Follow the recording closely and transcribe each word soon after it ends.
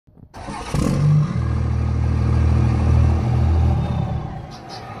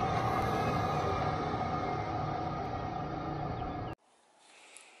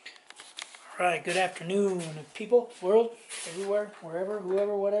Alright, good afternoon, people, world, everywhere, wherever,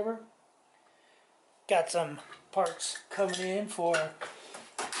 whoever, whatever. Got some parts coming in for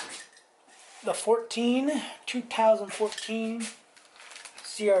the 2014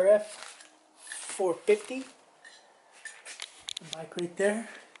 CRF450. The bike right there.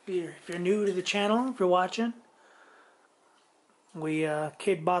 If you're new to the channel, if you're watching,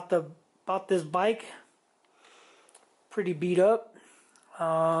 kid bought this bike, pretty beat up.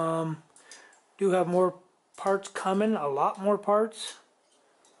 Do have more parts coming, a lot more parts.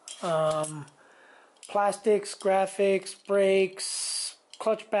 Plastics, graphics, brakes,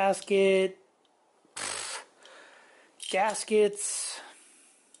 clutch basket, gaskets,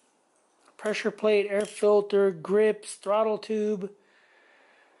 pressure plate, air filter, grips, throttle tube.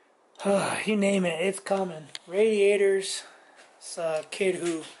 You name it, it's coming. Radiators. It's a kid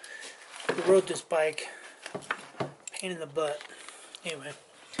who rode this bike. Pain in the butt. Anyway,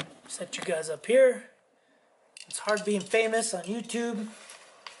 set you guys up here. It's hard being famous on YouTube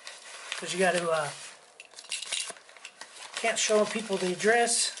because you got to can't show people the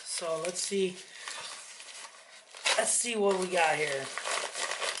address. So let's see what we got here.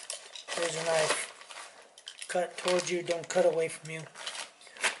 There's your knife. Cut towards you, don't cut away from you.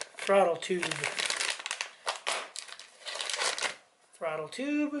 Throttle tube. Throttle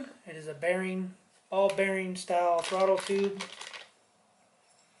tube. It is a ball bearing style throttle tube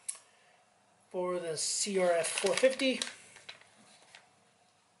for the CRF450.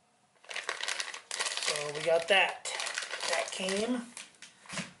 So we got that. That came.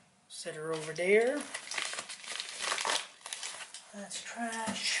 Set her over there. That's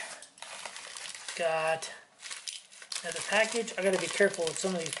trash. Got another package. I gotta be careful with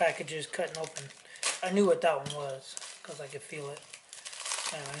some of these packages cutting open. I knew what that one was because I could feel it.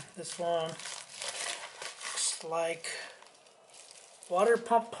 Anyway, this one looks like water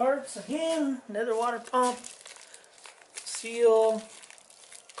pump parts. Again, another water pump. Seal,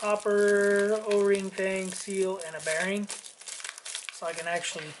 copper O-ring thing, seal, and a bearing. So you can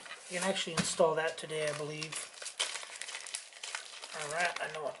actually install that today, I believe. Alright, I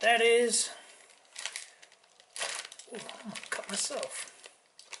know what that is. Ooh, I'm gonna cut myself.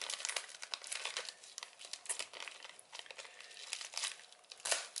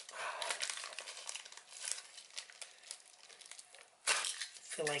 I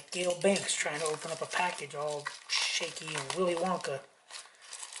feel like Gail Banks trying to open up a package, all shaky and Willy Wonka.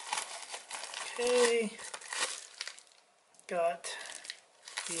 Okay, got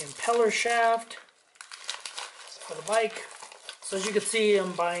the impeller shaft for the bike. So as you can see,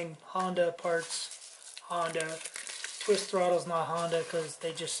 I'm buying Honda parts. Honda. Twist throttle's not Honda because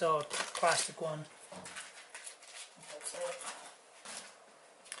they just sell a plastic one. That's it.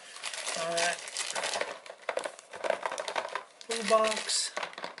 Alright. Blue box.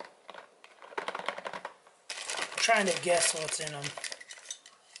 I'm trying to guess what's in them.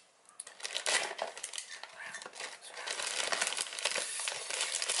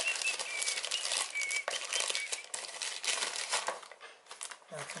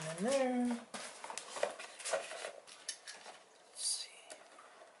 Nothing in there. Let's see.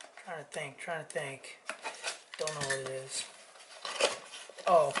 Trying to think. Don't know what it is.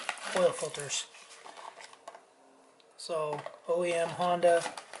 Oh, oil filters. So, OEM Honda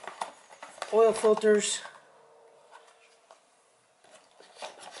oil filters.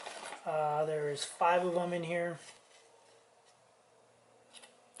 There's 5 of them in here.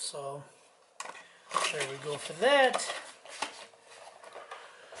 So, there we go for that.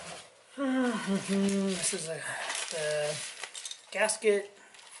 This is the gasket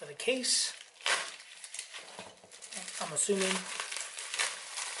for the case. I'm assuming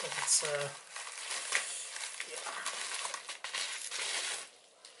that it's yeah.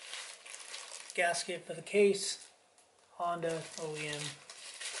 Gasket for the case. Honda OEM.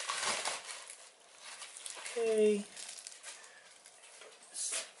 Okay.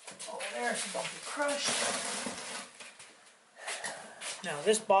 Oh, there, so don't be crushed. Now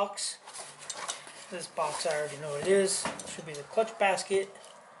this box I already know what it is. It should be the clutch basket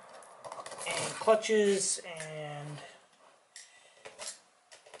and clutches and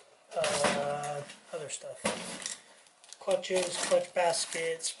other stuff. Clutches, clutch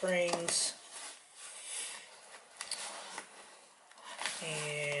basket, springs,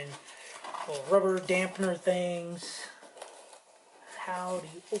 and little rubber dampener things. How do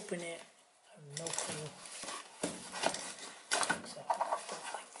you open it? I have no clue.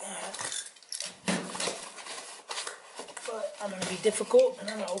 I'm going to be difficult and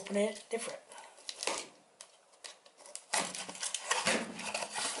I'm going to open it different. I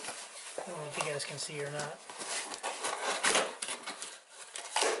don't know if you guys can see or not.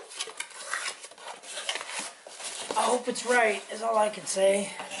 I hope it's right, is all I can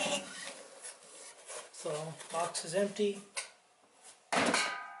say. So, box is empty.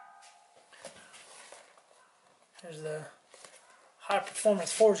 There's the high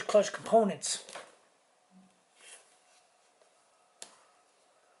performance forged clutch components.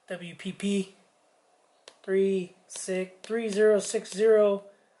 WPP 3060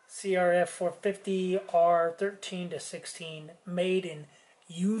 CRF450R 13 to 16, made in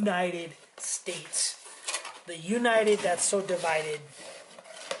United States. The United that's so divided.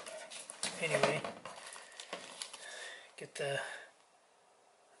 Anyway, get the,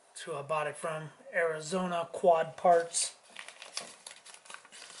 that's who I bought it from, Arizona Quad Parts.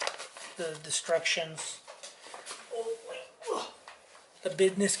 The destructions. Oh, wait. The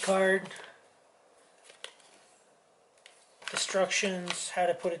business card. Instructions, how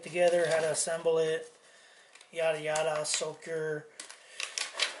to put it together, how to assemble it, yada yada. Soak your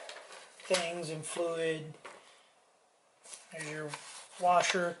things in fluid. There's your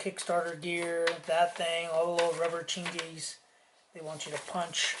washer, Kickstarter gear, that thing, all the little rubber chingies. They want you to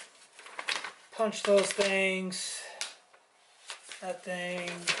punch those things. That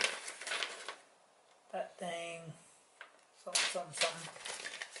thing, something.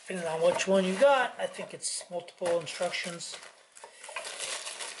 Depending on which one you got, I think it's multiple instructions.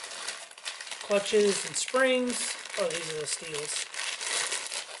 Clutches and springs. Oh, these are the steels.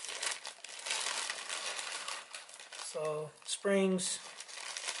 So, springs,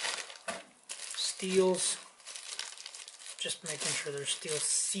 steels, just making sure they're steel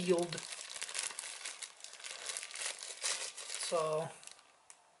sealed. So,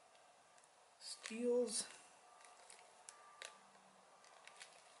 steels.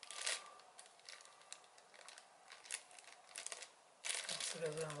 It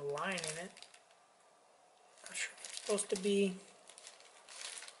doesn't have a line in it. Not sure if it's supposed to be.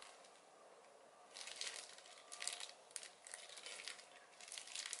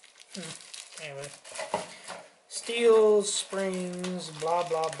 Anyway, steels, springs, blah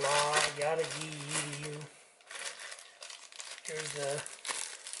blah blah. Yada you. Here's the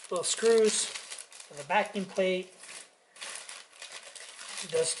little screws for the backing plate.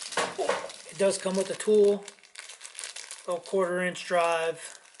 It does come with a tool. Little 1/4-inch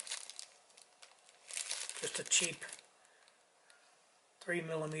drive, just a cheap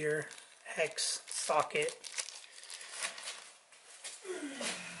 3mm hex socket.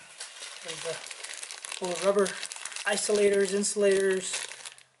 There's the little rubber isolators, insulators,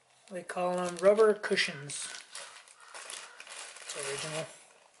 they call them rubber cushions. It's original.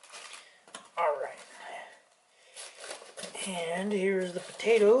 Alright. And here's the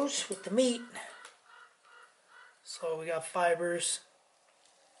potatoes with the meat. So we got fibers.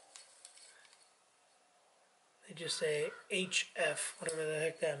 They just say HF, whatever the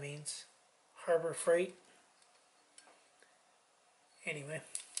heck that means. Harbor Freight. Anyway.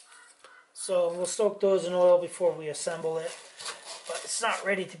 So we'll soak those in oil before we assemble it. But it's not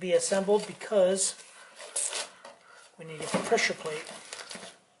ready to be assembled because we need a pressure plate.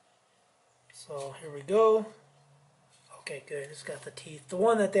 So here we go. Okay, good. It's got the teeth. The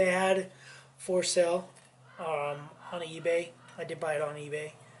one that they had for sale on eBay. I did buy it on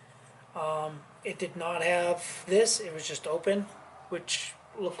eBay. It did not have this. It was just open, which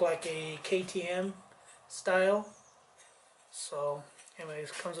looked like a KTM style. So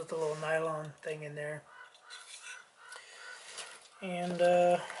anyways, comes with a little nylon thing in there. And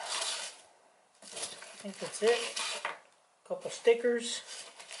I think that's it. A couple stickers,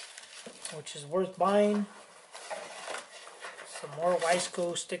 which is worth buying. Some more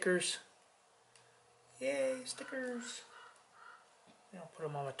Wiseco stickers. Yay, stickers. I'll put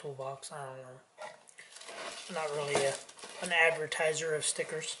them on my toolbox. I don't know. I'm not really an advertiser of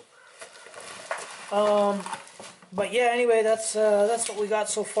stickers. But yeah, anyway, that's what we got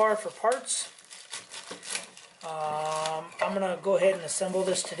so far for parts. I'm gonna go ahead and assemble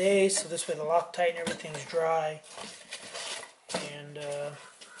this today, so this way the Loctite and everything's dry. And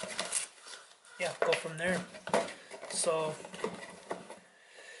yeah, go from there. So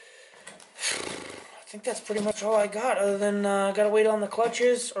I think that's pretty much all I got, other than I gotta wait on the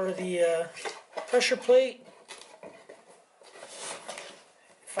clutches or the pressure plate.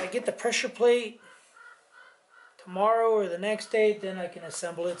 If I get the pressure plate tomorrow or the next day, then I can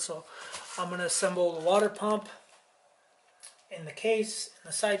assemble it. So I'm gonna assemble the water pump in the case, in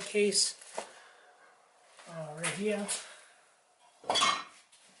the side case, right here.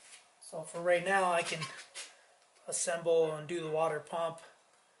 So for right now, I can assemble and do the water pump.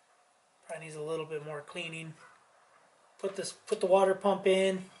 Probably needs a little bit more cleaning. Put the water pump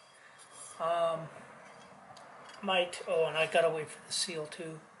in. Oh, and I gotta wait for the seal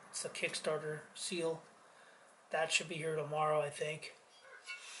too. It's the Kickstarter seal. that should be here tomorrow, I think.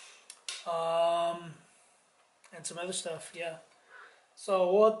 And some other stuff, yeah.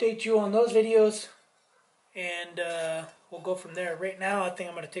 So we'll update you on those videos, and we'll go from there. Right now, I think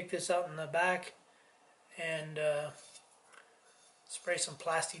I'm going to take this out in the back and spray some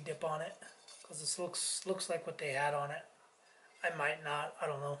plastic dip on it, because this looks like what they had on it. I might not, I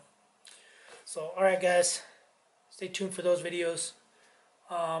don't know. So, alright guys, stay tuned for those videos.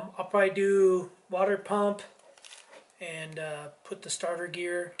 I'll probably do water pump and put the starter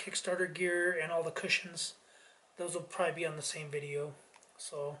gear, Kickstarter gear, and all the cushions. Those will probably be on the same video.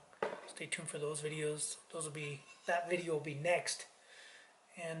 So stay tuned for those videos. That video will be next.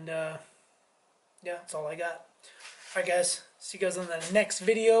 And yeah, that's all I got. Alright guys, see you guys on the next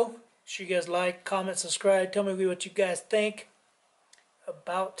video. Make sure you guys like, comment, subscribe. Tell me what you guys think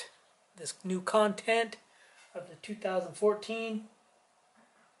about this new content of the 2014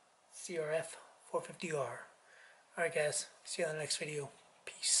 CRF450R. Alright guys, see you on the next video.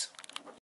 Peace.